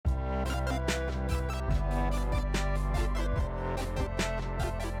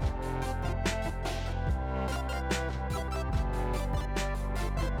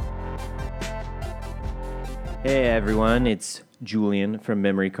Hey everyone, it's Julian from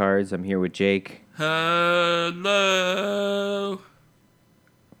Memory Cards. I'm here with Jake. Hello.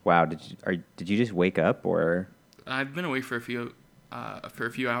 Wow, did you just wake up or I've been away for a few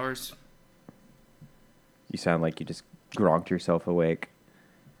hours. you sound like you just gronked yourself awake?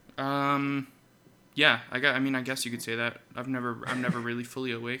 Yeah, I guess you could say that. I'm never really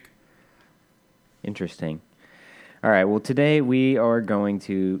fully awake. Interesting. All right, well today we are going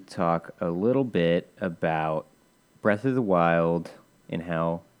to talk a little bit about Breath of the Wild and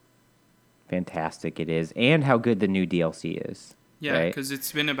how fantastic it is and how good the new DLC is, Yeah, right? because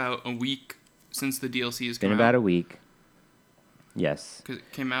it's been about a week since the DLC has It's been come about out. a week. Yes. Because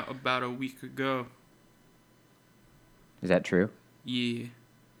it came out about a week ago. Is that true? Yeah.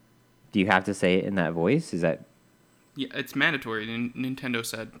 Do you have to say it in that voice? Is that Yeah, it's mandatory. Nintendo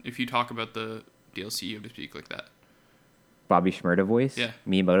said if you talk about the DLC, you have to speak like that. Bobby Shmurda voice? Yeah.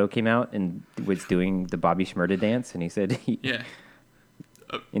 Miyamoto came out and was doing the Bobby Shmurda dance, and he said, Yeah.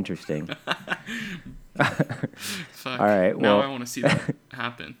 Interesting. Fuck. All right, Now well, I want to see that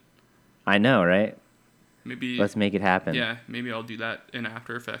happen. I know, right? Maybe. Let's make it happen. Yeah, maybe I'll do that in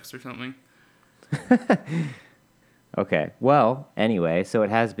After Effects or something. Okay. Well, anyway, so it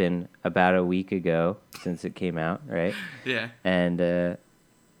has been about a week ago since it came out, right? Yeah. And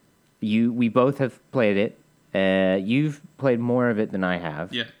we both have played it. You've played more of it than I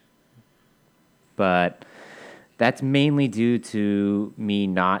have, Yeah. but that's mainly due to me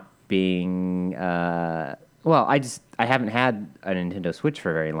not being. Well, I haven't had a Nintendo Switch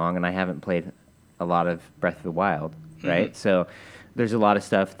for very long, and I haven't played a lot of Breath of the Wild, right? So there's a lot of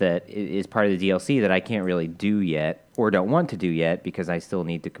stuff that is part of the DLC that I can't really do yet, or don't want to do yet, because I still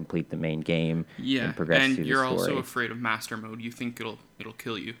need to complete the main game Yeah, and progress and through the you're story. also afraid of Master Mode. You think it'll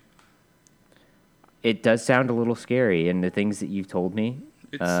kill you. It does sound a little scary, and the things that you've told me,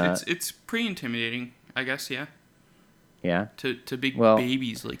 It's pretty intimidating, I guess. Yeah, yeah. to big Well,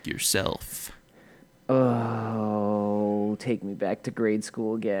 babies like yourself. oh, take me back to grade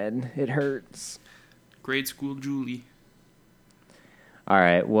school again. It hurts. Grade school Julie. All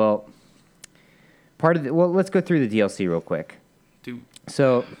right. Well, let's go through the DLC real quick. Dude,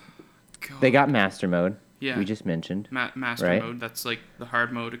 So God. they got Master Mode. Yeah. We just mentioned. Master right? Mode. That's like the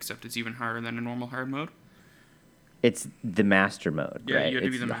hard mode, except it's even harder than a normal hard mode. It's the Master Mode, Yeah, right? you have to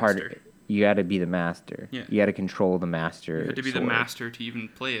be It's the hard- master. You got to be the master. Yeah. You got to control the master. You had to be the sword. master to even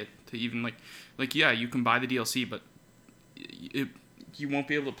play it. To even like yeah, you can buy the DLC, but you won't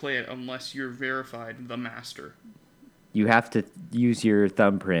be able to play it unless you're verified the master. You have to use your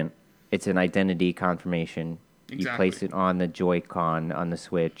thumbprint. It's an identity confirmation. Exactly. You place it on the Joy-Con on the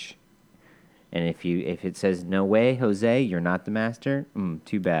Switch. And if it says no way, Jose, you're not the master,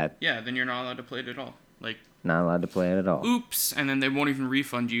 too bad. Yeah, then you're not allowed to play it at all. Like, Not allowed to play it at all. oops, and then they won't even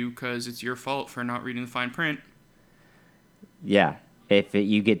refund you because it's your fault for not reading the fine print. Yeah. If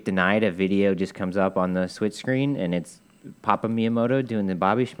you get denied, a video just comes up on the Switch screen, and it's Papa Miyamoto doing the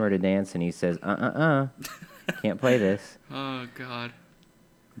Bobby Shmurda dance, and he says, can't play this. Oh God.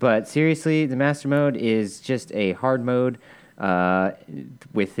 But seriously, the Master Mode is just a hard mode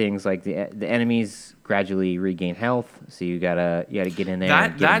with things like the enemies gradually regain health, so you gotta get in there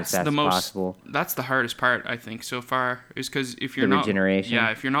and get them as fast as possible. That's the hardest part I think so far is because if you're The not regeneration?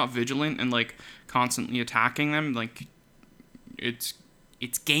 yeah, if you're not vigilant and like constantly attacking them, like it's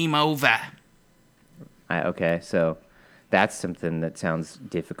game over. Okay, so that's something that sounds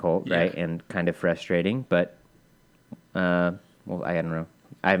difficult, Yeah. right, and kind of frustrating. But well, I don't know.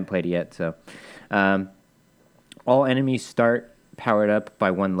 I haven't played it yet, so all enemies start powered up by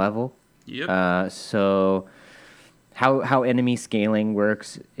one level. Yep. So how enemy scaling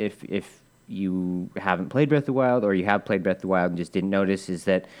works, if you haven't played Breath of the Wild or you have played Breath of the Wild and just didn't notice, is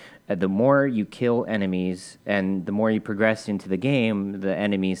that the more you kill enemies and the more you progress into the game, the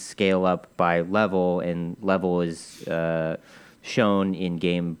enemies scale up by level, and level is shown in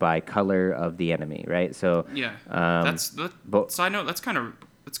game by color of the enemy, right? So Yeah. but- Side note. That's kind of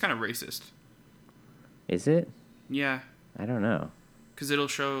racist. is it? Yeah, I don't know. because it'll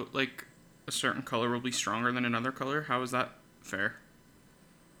show like a certain color will be stronger than another color. How is that fair?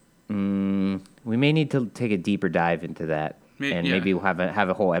 We may need to take a deeper dive into that, and yeah. maybe we'll have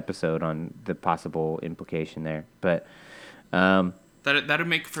a whole episode on the possible implication there. But That'd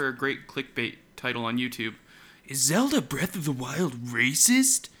make for a great clickbait title on YouTube. Is Zelda Breath of the Wild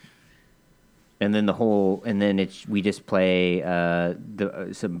racist? and then we just play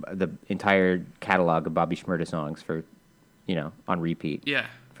the entire catalog of Bobby Shmurda songs for, on repeat Yeah,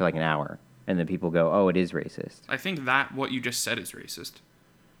 for like an hour, and then people go, "Oh, it is racist." I think that what you just said is racist.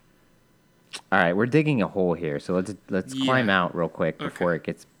 All right, we're digging a hole here, so let's climb Yeah. out real quick before Okay. it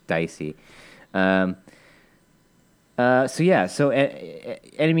gets dicey.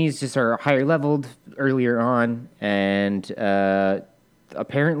 Enemies just are higher leveled earlier on, and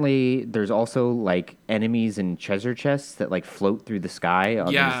apparently there's also like enemies and treasure chests that like float through the sky on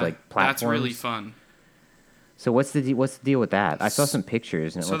these Yeah, like that's really platforms. fun. So what's the deal with that? I saw some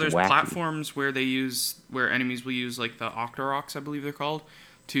pictures and it So looked there's wacky. platforms where enemies will use like the Octoroks, I believe they're called,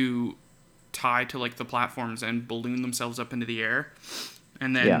 to tie to like the platforms and balloon themselves up into the air,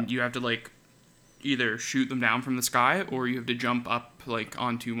 and Yeah, then you have to like either shoot them down from the sky or you have to jump up like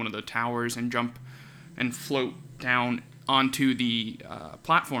onto one of the towers and jump and float down onto the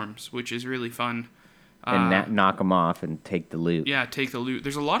platforms, which is really fun. and Uh, knock them off and take the loot. yeah, take the loot.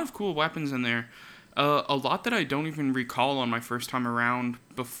 There's a lot of cool weapons in there. A lot that I don't even recall on my first time around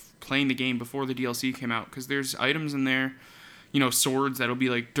playing the game before the DLC came out, because there's items in there, swords that'll be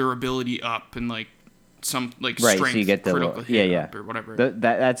like durability up and like some like Right, so you strength get critical yeah, hit yeah. up or whatever.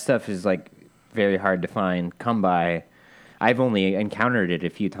 That stuff is like very hard to come by. I've only encountered it a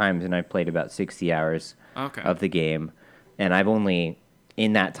few times, and I've played about 60 hours Okay. of the game, and I've only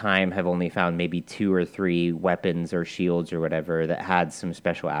in that time have only found maybe two or three weapons or shields or whatever that had some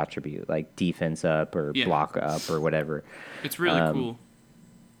special attribute like defense up or Yeah, block up or whatever. it's really cool.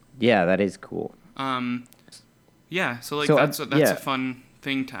 Yeah, that is cool. Yeah, so like So that's a fun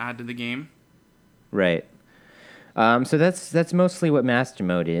thing to add to the game. right. So that's mostly what Master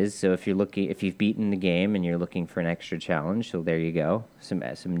Mode is. So if you've beaten the game and you're looking for an extra challenge, so there you go, some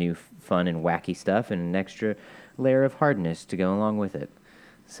new fun and wacky stuff, and an extra layer of hardness to go along with it.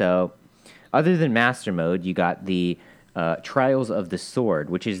 So, other than Master Mode, you got the Trials of the Sword,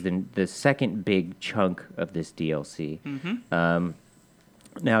 which is the second big chunk of this DLC.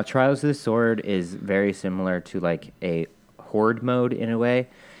 Now, Trials of the Sword is very similar to like a Horde mode in a way,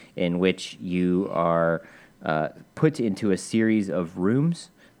 in which you are put into a series of rooms.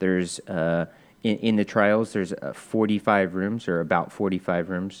 There's in the trials, there's 45 rooms, or about 45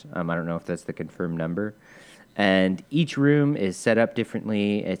 rooms. I don't know if that's the confirmed number. And each room is set up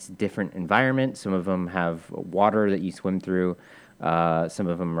differently. It's a different environment. Some of them have water that you swim through. Some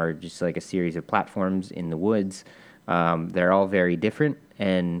of them are just like a series of platforms in the woods. They're all very different.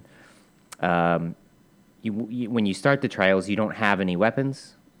 And when you start the trials, you don't have any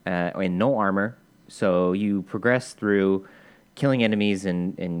weapons and no armor. So you progress through killing enemies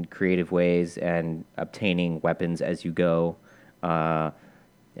in creative ways and obtaining weapons as you go.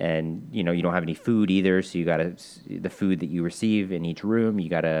 And you don't have any food either, so the food that you receive in each room, you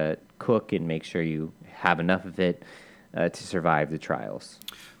gotta cook and make sure you have enough of it to survive the trials.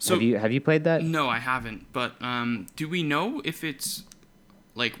 So Have you played that? no, I haven't. But do we know if it's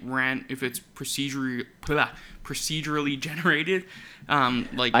like if it's procedurally generated?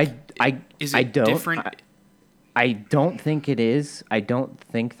 Like is it I don't. different? I don't think it is. I don't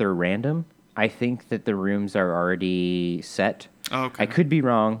think they're random. I think that the rooms are already set. Oh, okay. I could be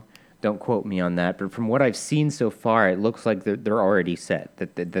wrong. Don't quote me on that. But from what I've seen so far, it looks like they're already set.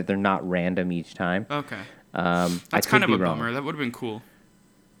 That they're not random each time. Okay. I That's could kind of be a wrong. bummer. That would have been cool.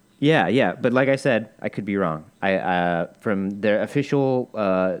 Yeah. But like I said, I could be wrong. From the official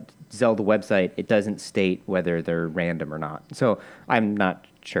Zelda website, it doesn't state whether they're random or not. So I'm not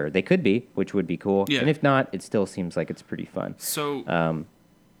sure. They could be, which would be cool. Yeah. And if not, it still seems like it's pretty fun. So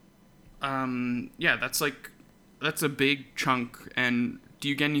yeah, that's a big chunk. And do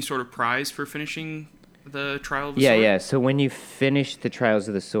you get any sort of prize for finishing the Trial of the Sword? Yeah. So when you finish the Trials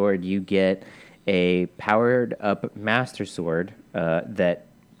of the Sword, you get a powered up Master Sword that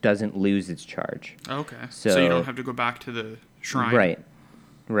doesn't lose its charge. Okay. So So you don't have to go back to the shrine.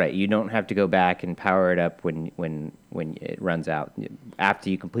 Right. You don't have to go back and power it up when it runs out. After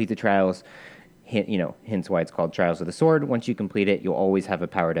you complete the trials, hence why it's called Trials of the Sword. Once you complete it, you'll always have a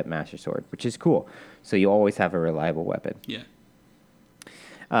powered up Master Sword, which is cool. So you always have a reliable weapon. Yeah.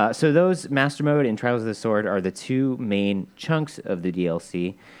 So those Master Mode and Trials of the Sword are the two main chunks of the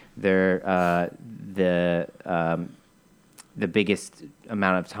DLC. They're the biggest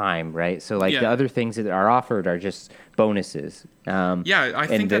amount of time, right? So like the other things that are offered are just bonuses. Yeah, I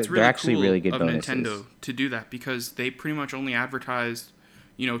think that's really they're actually cool really good of bonuses. Nintendo to do that, because they pretty much only advertised,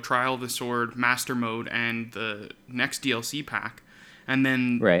 Trial of the Sword, Master Mode, and the next DLC pack. And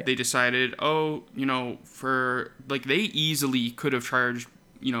then they decided, for like they easily could have charged,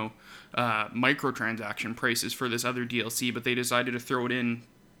 microtransaction prices for this other DLC, but they decided to throw it in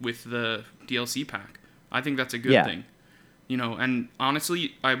with the DLC pack. I think that's a good thing. And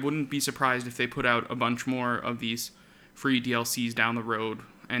honestly, I wouldn't be surprised if they put out a bunch more of these free DLCs down the road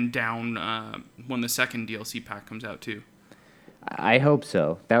and down when the second DLC pack comes out too. I hope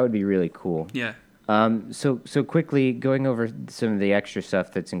so. That would be really cool. Yeah. So quickly going over some of the extra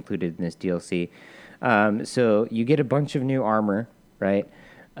stuff that's included in this DLC. So you get a bunch of new armor, right?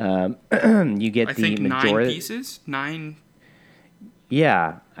 You get I the think 9 majority. pieces. 9.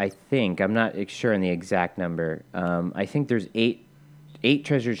 Yeah, I think I'm not sure on the exact number. I think there's eight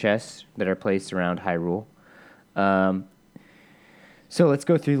treasure chests that are placed around Hyrule. Um, so let's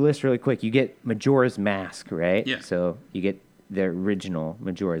go through the list really quick. You get Majora's Mask, right? Yeah. So you get the original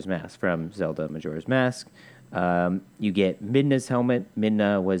Majora's Mask from Zelda Majora's Mask. You get Midna's helmet.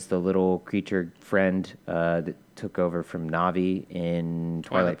 Midna was the little creature friend that took over from Navi in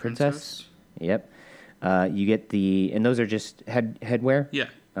Twilight Princess. Yep. You get and those are just headwear. Yeah.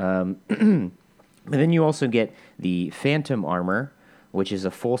 But then you also get the Phantom armor, which is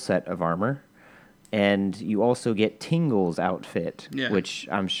a full set of armor. And you also get Tingle's outfit, Yeah. which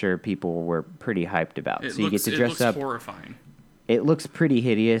I'm sure people were pretty hyped about. It So you looks, get to dress up. horrifying. It looks pretty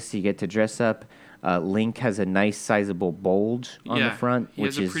hideous. You get to dress up. Link has a nice sizable bulge on the Yeah, front, he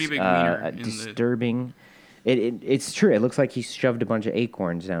which has a is pretty big wiener in the- disturbing. It's true. It looks like he shoved a bunch of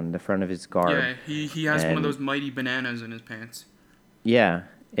acorns down the front of his garb. Yeah, he has one of And- those mighty bananas in his pants. Yeah,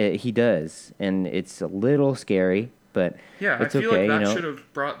 he does, and it's a little scary, but Yeah, it's I feel okay. like that you know, should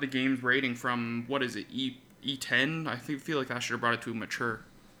have brought the game's rating from, what is it, E10? I feel like that should have brought it to mature.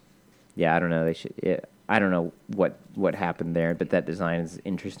 yeah, I don't know. They should. Yeah, I don't know what happened there, but that design is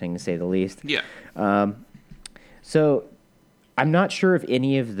interesting to say the least. Yeah. So, I'm not sure if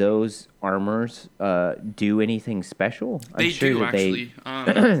any of those armors do anything special. I'm They sure do, that actually.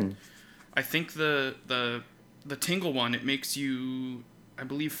 I think the Tingle one, it makes you, I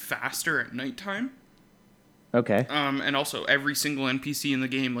believe, faster at nighttime. Okay. And also, every single NPC in the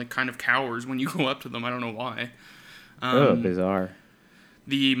game, like, kind of cowers when you go up to them. I don't know why. Bizarre.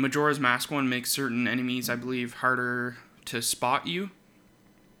 The Majora's Mask one makes certain enemies, I believe, harder to spot you.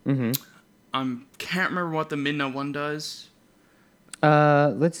 Mm-hmm. Can't remember what the Midna one does.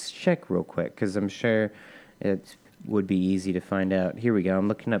 Let's check real quick because I'm sure it would be easy to find out. Here we go. I'm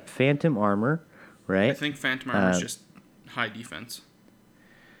looking up Phantom armor, right? I think Phantom Armor is just high defense.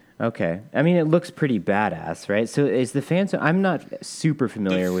 Okay. I mean, it looks pretty badass, right? So is the Phantom... I'm not super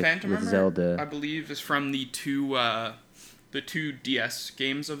familiar with Phantom Armor, Zelda. I believe, is from the two DS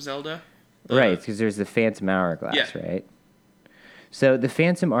games of Zelda. Right, because there's the Phantom Hourglass, Yeah. right? So the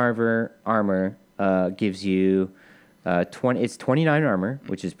Phantom armor gives you 20. It's 29 armor,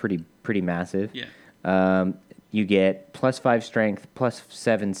 which is pretty massive. Yeah. You get +5 strength,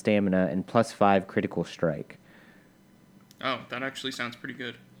 +7 stamina, and +5 critical strike. Oh, that actually sounds pretty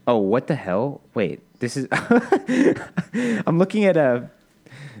good. Oh, what the hell? Wait, this is... I'm looking at a...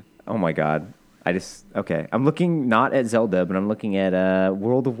 Oh my god. Okay. I'm looking not at Zelda, but I'm looking at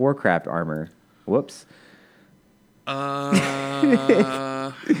World of Warcraft armor. Whoops.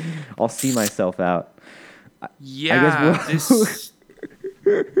 Uh, I'll see myself out. yeah, this...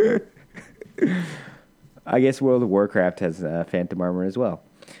 I guess World of Warcraft has Phantom armor as well.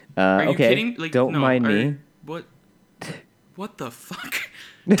 Are you Okay, kidding? Like, don't no, mind me. What the fuck?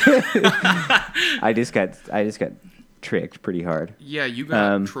 I just got tricked pretty hard. Yeah, you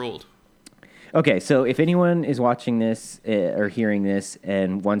got trolled. Okay, so if anyone is watching this or hearing this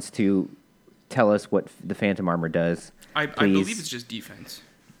and wants to tell us what the Phantom armor does, I believe it's just defense.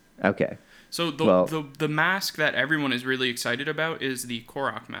 Okay. So the mask that everyone is really excited about is the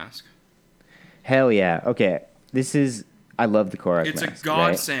Korok mask. Hell yeah. Okay. I love the Korok It's mask. a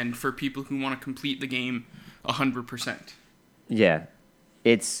godsend for people who want to complete the game 100%. Yeah.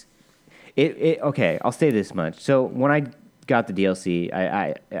 Okay, I'll say this much. So when I got the DLC,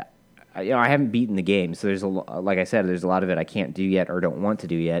 I haven't beaten the game, so like I said, there's a lot of it I can't do yet or don't want to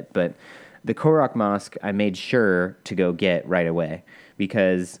do yet, but the Korok mask I made sure to go get right away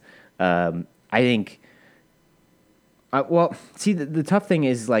because I think the tough thing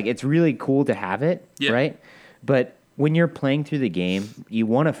is like it's really cool to have it, right? But when you're playing through the game, you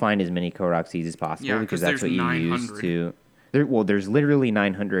want to find as many Korok seeds as possible because that's what you use to. There's literally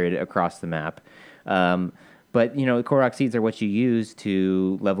 900 across the map. But, Korok seeds are what you use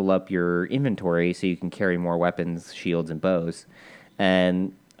to level up your inventory so you can carry more weapons, shields, and bows.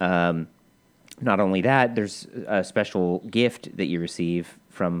 And not only that, there's a special gift that you receive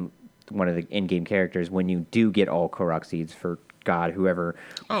from one of the in-game characters when you do get all Korok seeds for God, whoever.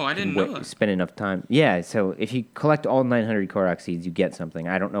 Oh, I didn't know that. Spend enough time. Yeah, so if you collect all 900 Korok seeds, you get something.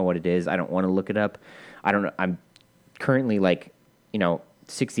 I don't know what it is. I don't want to look it up. I don't know. I'm currently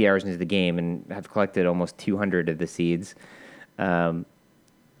 60 hours into the game and have collected almost 200 of the seeds. I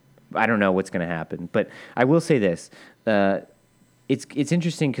don't know what's going to happen, but I will say this. It's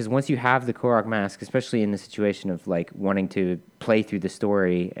interesting because once you have the Korok mask, especially in the situation of wanting to play through the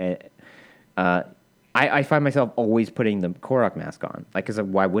story, I find myself always putting the Korok mask on, because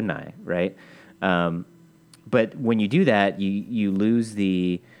why wouldn't I, right? But when you do that, you lose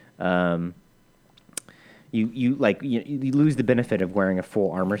the you lose the benefit of wearing a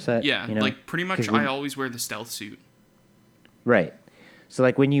full armor set. Yeah, You know, like pretty much I always wear the stealth suit. right. So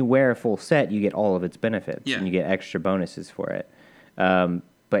like when you wear a full set, you get all of its benefits Yeah. and you get extra bonuses for it.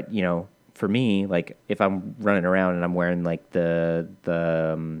 But you know, for me, like if I'm running around and I'm wearing like the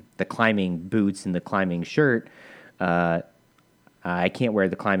climbing boots and the climbing shirt, I can't wear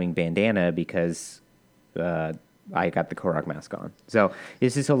the climbing bandana because I got the Korok mask on. So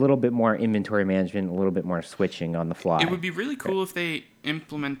it's just a little bit more inventory management, a little bit more switching on the fly. It would be really cool if they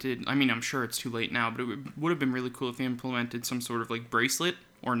implemented. I mean, I'm sure it's too late now, but would have been really cool if they implemented some sort of like bracelet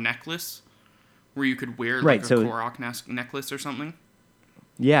or necklace where you could wear like Right, a so Korok necklace or something.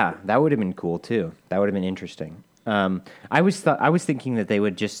 yeah, that would have been cool too. That would have been interesting. I was thinking that they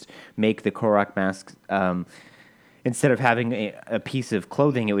would just make the Korok mask instead of having a piece of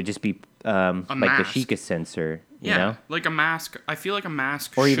clothing, it would just be like the mask. Sheikah sensor, you Yeah, know, like a mask. I feel like a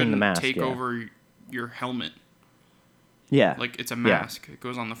mask or shouldn't even the mask. take Yeah, over your helmet. yeah, Like it's a yeah, mask. It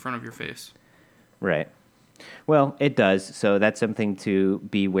goes on the front of your face. right. Well, it does. So that's something to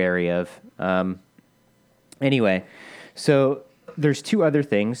be wary of. Anyway, so there's two other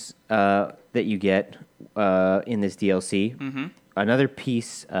things that you get in this DLC. Mm-hmm. Another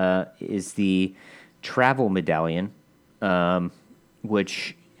piece is the travel medallion,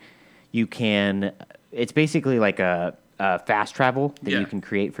 which you can. It's basically like a fast travel that Yeah. you can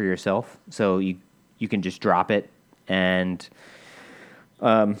create for yourself. So you can just drop it and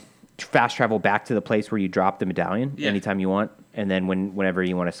fast travel back to the place where you dropped the medallion Yeah. anytime you want, and then whenever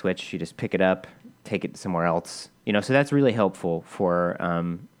you want to switch, you just pick it up, take it somewhere else. You know, so that's really helpful for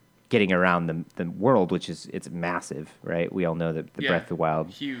getting around the world, which is it's massive, right? We all know that the Yeah. Breath of the Wild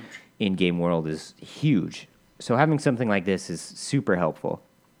Huge. in-game world is huge. So having something like this is super helpful.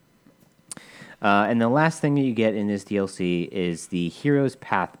 And the last thing that you get in this DLC is the Hero's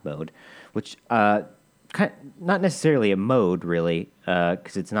Path mode, which not necessarily a mode really,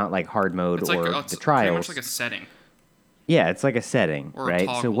 because it's not like hard mode It's or like the pretty trials. much like a setting. Yeah, it's like a setting, Or a right?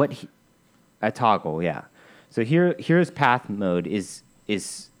 toggle. So a toggle, yeah. So Hero's Path mode is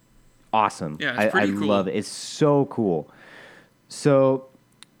awesome. Yeah, it's pretty I cool. love it. It's so cool. So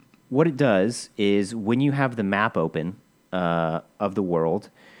what it does is when you have the map open of the world,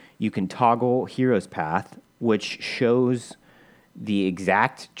 you can toggle Hero's Path, which shows the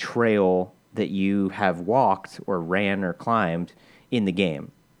exact trail that you have walked or ran or climbed in the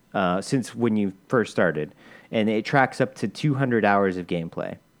game since when you first started. And it tracks up to 200 hours of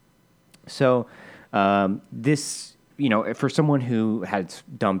gameplay. So this, you know, for someone who has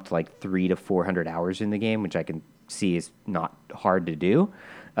dumped like 300 to 400 hours in the game, which I can see is not hard to do,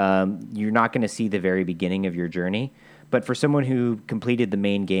 you're not going to see the very beginning of your journey. But for someone who completed the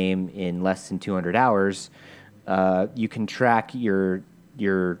main game in less than 200 hours, you can track your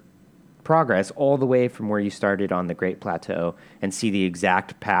progress all the way from where you started on the Great Plateau and see the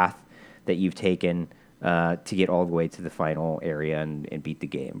exact path that you've taken to get all the way to the final area and beat the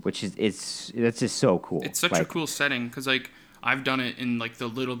game, which is that's just so cool. It's such a cool setting because like I've done it in like the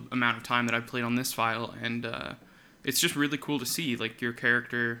little amount of time that I've played on this file, and it's just really cool to see like your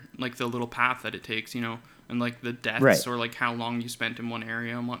character, like the little path that it takes, you know, and like the deaths Right. or like how long you spent in one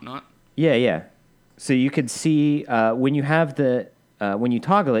area and whatnot. Yeah, yeah. So you could see when you have when you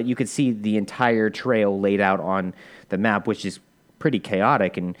toggle it, you could see the entire trail laid out on the map, which is pretty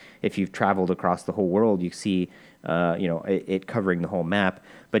chaotic. And if you've traveled across the whole world, you see, it covering the whole map.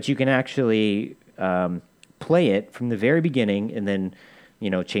 But you can actually play it from the very beginning, and then,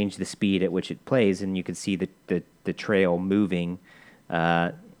 change the speed at which it plays, and you can see the trail moving.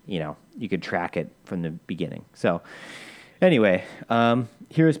 You could track it from the beginning. So, anyway,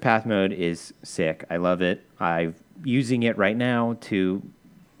 Hero's Path mode is sick. I love it. I'm using it right now to,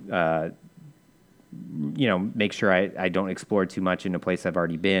 make sure I don't explore too much in a place I've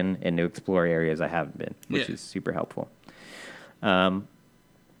already been and to explore areas I haven't been, which Yeah. is super helpful.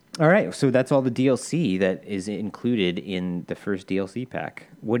 All right, so that's all the DLC that is included in the first DLC pack.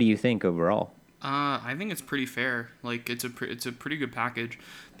 What do you think overall? I think it's pretty fair. Like it's a pretty good package.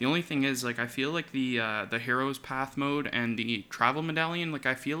 The only thing is like I feel like the Hero's Path mode and the Travel Medallion, like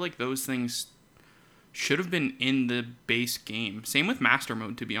I feel like those things should have been in the base game. Same with Master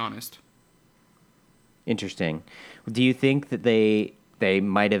Mode, to be honest. Interesting. Do you think that they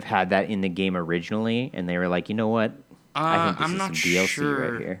might have had that in the game originally, and they were like, you know what? I think this I'm is not some DLC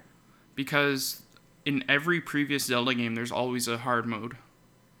sure right here. because in every previous Zelda game, there's always a hard mode,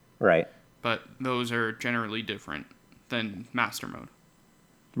 Right. but those are generally different than Master Mode.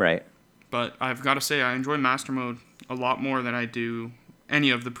 Right. But I've got to say, I enjoy Master Mode a lot more than I do any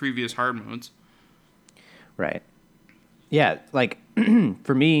of the previous hard modes. Right. Yeah, like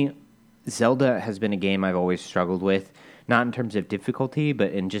for me, Zelda has been a game I've always struggled with, not in terms of difficulty,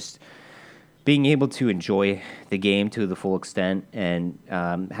 but in just being able to enjoy the game to the full extent and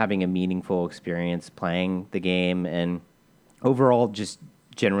having a meaningful experience playing the game and overall just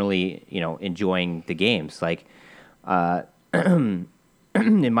generally, enjoying the games. Like in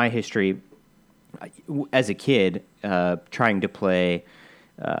my history, as a kid, trying to play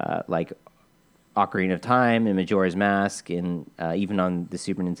like Ocarina of Time and Majora's Mask, and even on the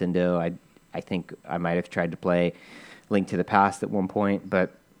Super Nintendo, I think I might have tried to play Link to the Past at one point,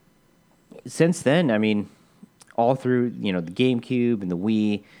 but since then, I mean, all through the GameCube and the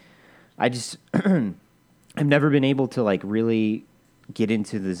Wii, I just I've never been able to like really get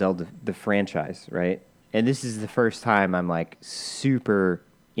into the franchise, right? And this is the first time I'm like super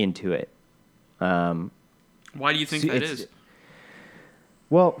into it. Why do you think that is?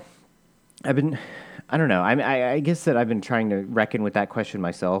 Well, I don't know. I guess that I've been trying to reckon with that question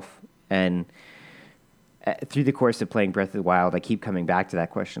myself, and through the course of playing Breath of the Wild, I keep coming back to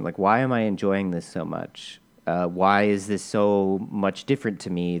that question. Like, why am I enjoying this so much? Why is this so much different to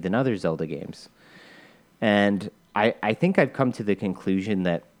me than other Zelda games? And I think I've come to the conclusion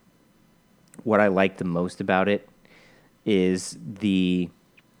that what I like the most about it is the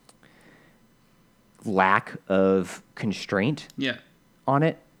lack of constraint Yeah. on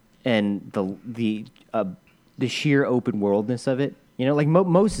it and the sheer open worldness of it. Like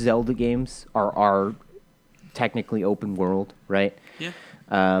most Zelda games are technically open world, right? Yeah.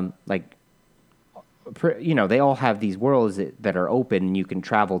 They all have these worlds that are open and you can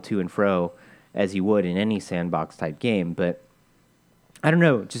travel to and fro as you would in any sandbox type game. But I don't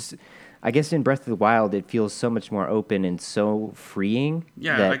know, just I guess in Breath of the Wild it feels so much more open and so freeing.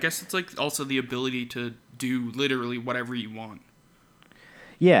 Yeah, I guess it's like also the ability to do literally whatever you want.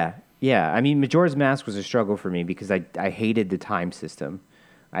 Yeah, yeah. I mean, Majora's Mask was a struggle for me because I hated the time system.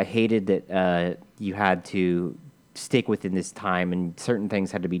 I hated that you had to stick within this time and certain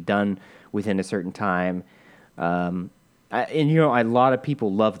things had to be done within a certain time. A lot of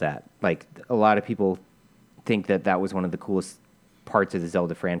people love that. Like, a lot of people think that was one of the coolest parts of the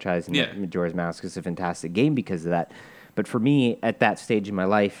Zelda franchise, and that Majora's Mask is a fantastic game because of that. But for me, at that stage in my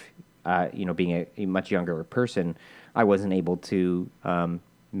life, being a much younger person, I wasn't able to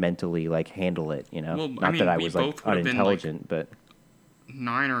mentally like handle it. Well, not that I was like unintelligent, but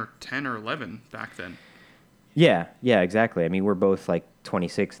 9 or 10 or 11 back then. Yeah, exactly. I mean, we're both like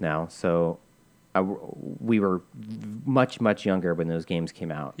 26 now, so we were much, much younger when those games came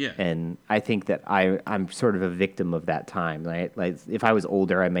out. Yeah. And I think that I'm sort of a victim of that time. Right? Like, if I was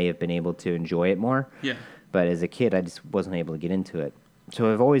older, I may have been able to enjoy it more. Yeah. But as a kid, I just wasn't able to get into it.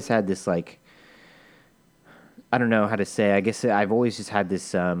 So I've always had this, like, I don't know how to say. I guess I've always just had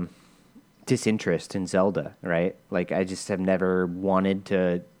this disinterest in Zelda, right? Like, I just have never wanted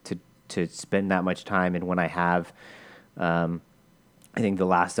to spend that much time. And when I have, I think the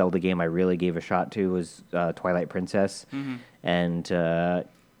last Zelda game I really gave a shot to was Twilight Princess, and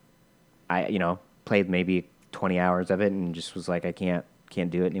I played maybe 20 hours of it and just was like, I can't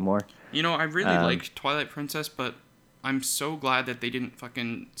do it anymore. I really liked Twilight Princess, but I'm so glad that they didn't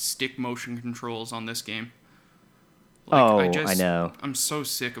fucking stick motion controls on this game. Like, I know. I'm so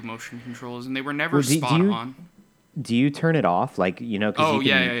sick of motion controls, and they were never spot on. Do you turn it off? Like, cause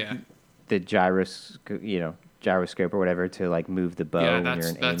yeah. The gyroscope or whatever to like move the bow when you're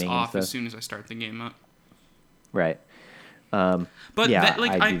aiming that's off and stuff. As soon as I start the game up. Right. But yeah,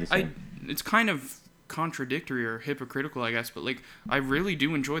 I it's kind of contradictory or hypocritical, I guess, but like I really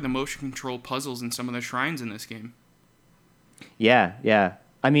do enjoy the motion control puzzles in some of the shrines in this game. Yeah.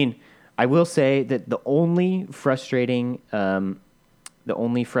 I mean, I will say that the only frustrating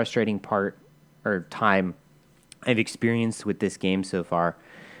part or time I've experienced with this game so far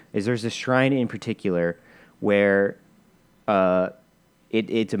is there's a shrine in particular where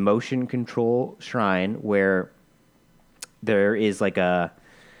it's a motion control shrine where there is like a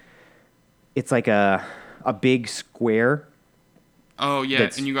big square. Oh yeah,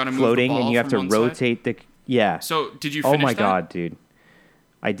 and you got to move floating, the ball and you have to rotate the. Yeah. So did you finish that? Oh my god, dude!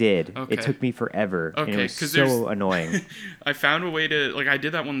 I did. Okay. It took me forever. Okay, and it was so annoying. I found a way to I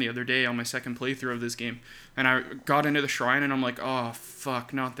did that one the other day on my second playthrough of this game, and I got into the shrine and I'm like, oh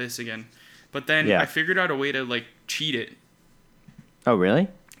fuck, not this again. But then I figured out a way to like cheat it. Oh really?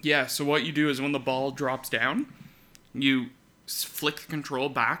 Yeah. So what you do is when the ball drops down, you flick the control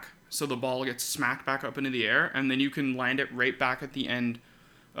back so the ball gets smacked back up into the air, and then you can land it right back at the end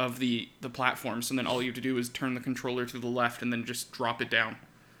of the platform. So then all you have to do is turn the controller to the left and then just drop it down.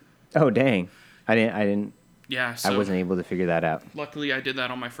 Oh dang! I didn't. Yeah. So I wasn't able to figure that out. Luckily, I did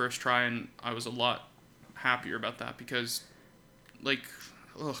that on my first try, and I was a lot happier about that because, like,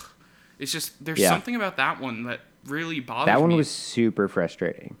 ugh, it's just there's Yeah. something about that one that really bothers me. That one was super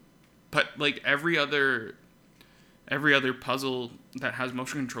frustrating. But like every other puzzle that has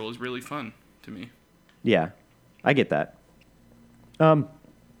motion control is really fun to me. Yeah, I get that.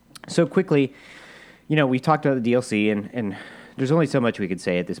 So quickly, we talked about the DLC, and there's only so much we could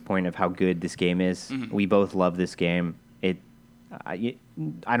say at this point of how good this game is. Mm-hmm. We both love this game.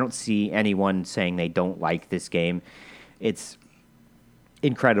 I don't see anyone saying they don't like this game. It's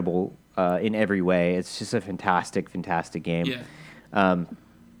incredible in every way. It's just a fantastic, fantastic game. Yeah.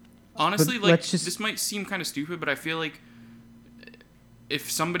 Honestly, but like this might seem kind of stupid, but I feel like if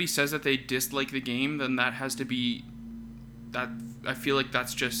somebody says that they dislike the game, then that has to be that. I feel like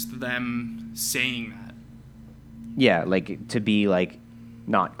that's just them saying that. Yeah, like to be like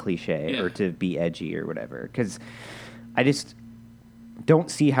not cliche Yeah. or to be edgy or whatever. Because I just don't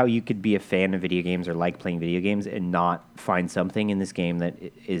see how you could be a fan of video games or like playing video games and not find something in this game that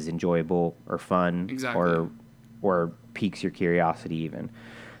is enjoyable or fun Exactly. or piques your curiosity even.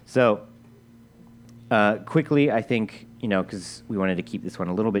 So quickly, I think, because we wanted to keep this one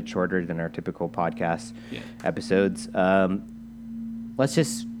a little bit shorter than our typical podcast Yeah. episodes, let's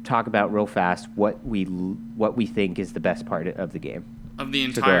just talk about real fast what we think is the best part of the game. Of the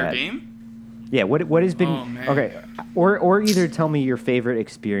So go entire ahead. game? Yeah, what has been Oh, man. okay, or either tell me your favorite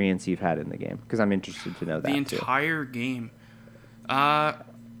experience you've had in the game because I'm interested to know that The too. entire game.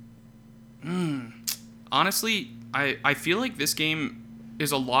 Honestly, I feel like this game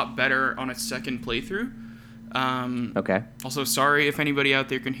is a lot better on its second playthrough. Okay, Also, sorry if anybody out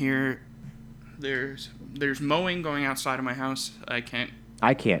there can hear. There's mowing going outside of my house. I can't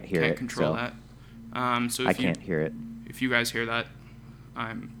I can't hear it. control so that. So if I can't hear it. if you guys hear that,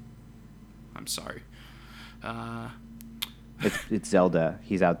 I'm sorry. It's Zelda.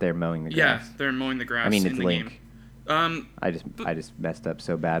 He's out there mowing the Yeah, grass. they're mowing the grass. I mean, in it's the Link. game. I just messed up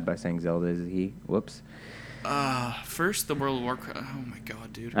so bad by saying Zelda is he. Whoops. First the World of Warcraft. Oh my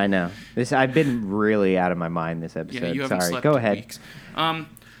god, dude. I know. I've been really out of my mind this episode. Yeah, you haven't Sorry. slept Go in ahead. weeks.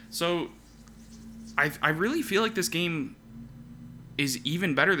 So I really feel like this game is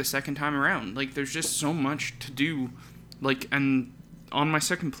even better the second time around. Like, there's just so much to do. Like, and on my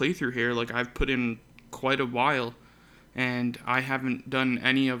second playthrough here, like, I've put in quite a while, and I haven't done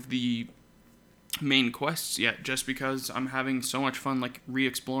any of the main quests yet, just because I'm having so much fun, like,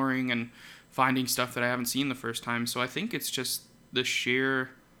 re-exploring and finding stuff that I haven't seen the first time. So I think it's just the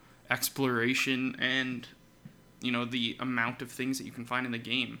sheer exploration and, the amount of things that you can find in the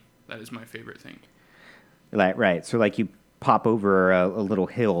game that is my favorite thing. Right. So like you pop over a little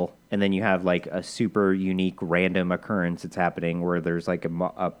hill, and then you have like a super unique random occurrence that's happening where there's like a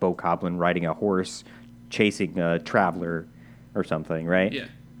bokoblin riding a horse chasing a traveler or something, right? Yeah.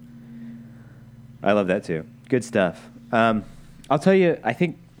 I love that too. Good stuff. I'll tell you, I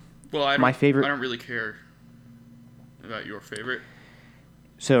think Well, my favorite. I don't really care about your favorite.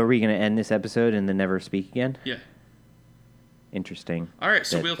 So are we going to end this episode and then never speak again? Yeah. Interesting. All right,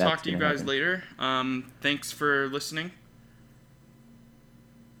 so we'll that's talk to you gonna guys happen. later. Thanks for listening.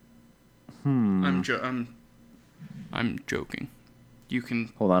 I'm joking. You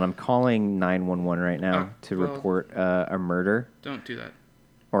can Hold on, I'm calling 911 right now Oh, to well- report a murder don't do that.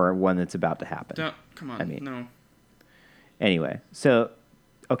 or one that's about to happen. Don't come on. I mean- no. Anyway, so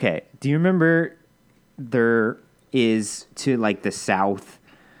okay, do you remember there is to like the south?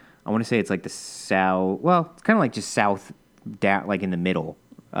 I want to say it's like the south. Well, it's kind of like just south down, like in the middle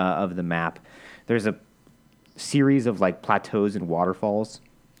of the map. There's a series of like plateaus and waterfalls.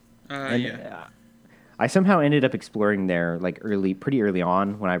 And Yeah. I somehow ended up exploring there like pretty early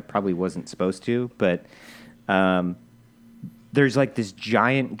on when I probably wasn't supposed to. But there's like this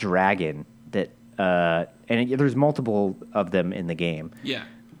giant dragon that, there's multiple of them in the game. Yeah.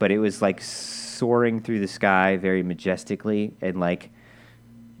 But it was like soaring through the sky very majestically, and like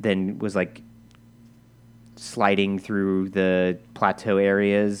then was like sliding through the plateau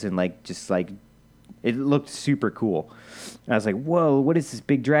areas, and like just like it looked super cool. I was like, whoa, what is this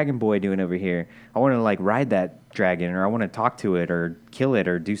big dragon boy doing over here? I want to like ride that dragon, or I want to talk to it, or kill it,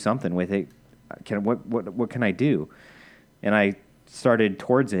 or do something with it. What can I do? And I started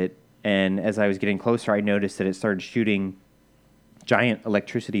towards it, and as I was getting closer, I noticed that it started shooting giant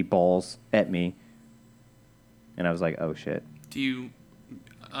electricity balls at me, and I was like, oh shit. Do you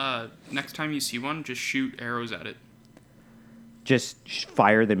next time you see one, just shoot arrows at it. Just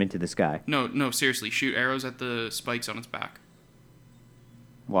fire them into the sky. No, seriously, shoot arrows at the spikes on its back.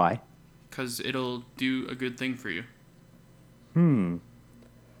 Why? Because it'll do a good thing for you. Would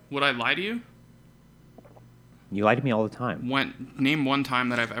Would I lie to you? You lie to me all the time. Name one time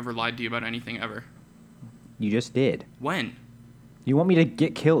that I've ever lied to you about anything ever. You just did. When? You want me to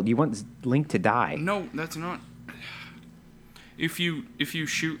get killed. You want Link to die. No, that's not. If you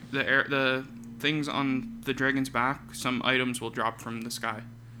shoot the things on the dragon's back, some items will drop from the sky.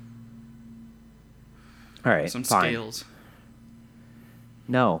 All right, Some fine. scales.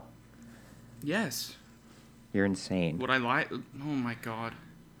 No, Yes. you're insane. Would I lie? Oh my god.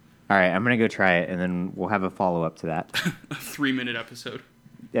 All right, I'm going to go try it, and then we'll have a follow-up to that. A 3-minute episode.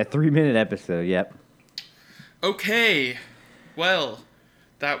 A 3-minute episode, yep. Okay. Well,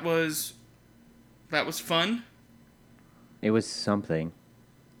 that was fun. It was something.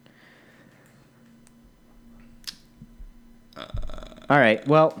 All right,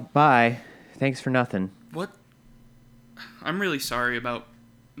 well, bye. Thanks for nothing. What? I'm really sorry about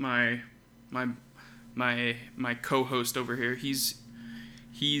my co-host over here. He's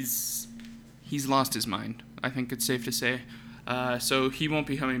lost his mind. I think it's safe to say. So he won't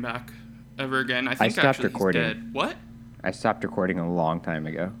be coming back ever again. I think stopped actually recording. He's dead. What? I stopped recording a long time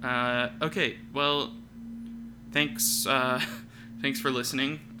ago. Okay. Well, thanks. Thanks for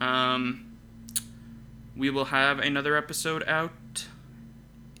listening. We will have another episode out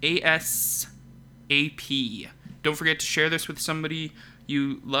ASAP. Don't forget to share this with somebody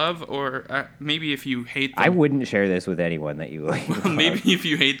you love, or maybe if you hate them. I wouldn't share this with anyone that you like. Well, maybe if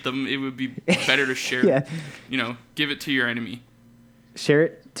you hate them, it would be better to share. Yeah. Give it to your enemy. Share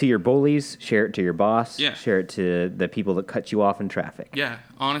it to your bullies. Share it to your boss. Yeah. Share it to the people that cut you off in traffic. Yeah,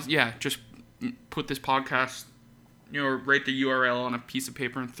 just put this podcast, write the URL on a piece of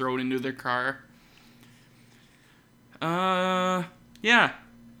paper and throw it into their car. Yeah.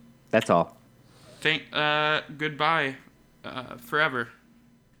 That's all. Goodbye, forever.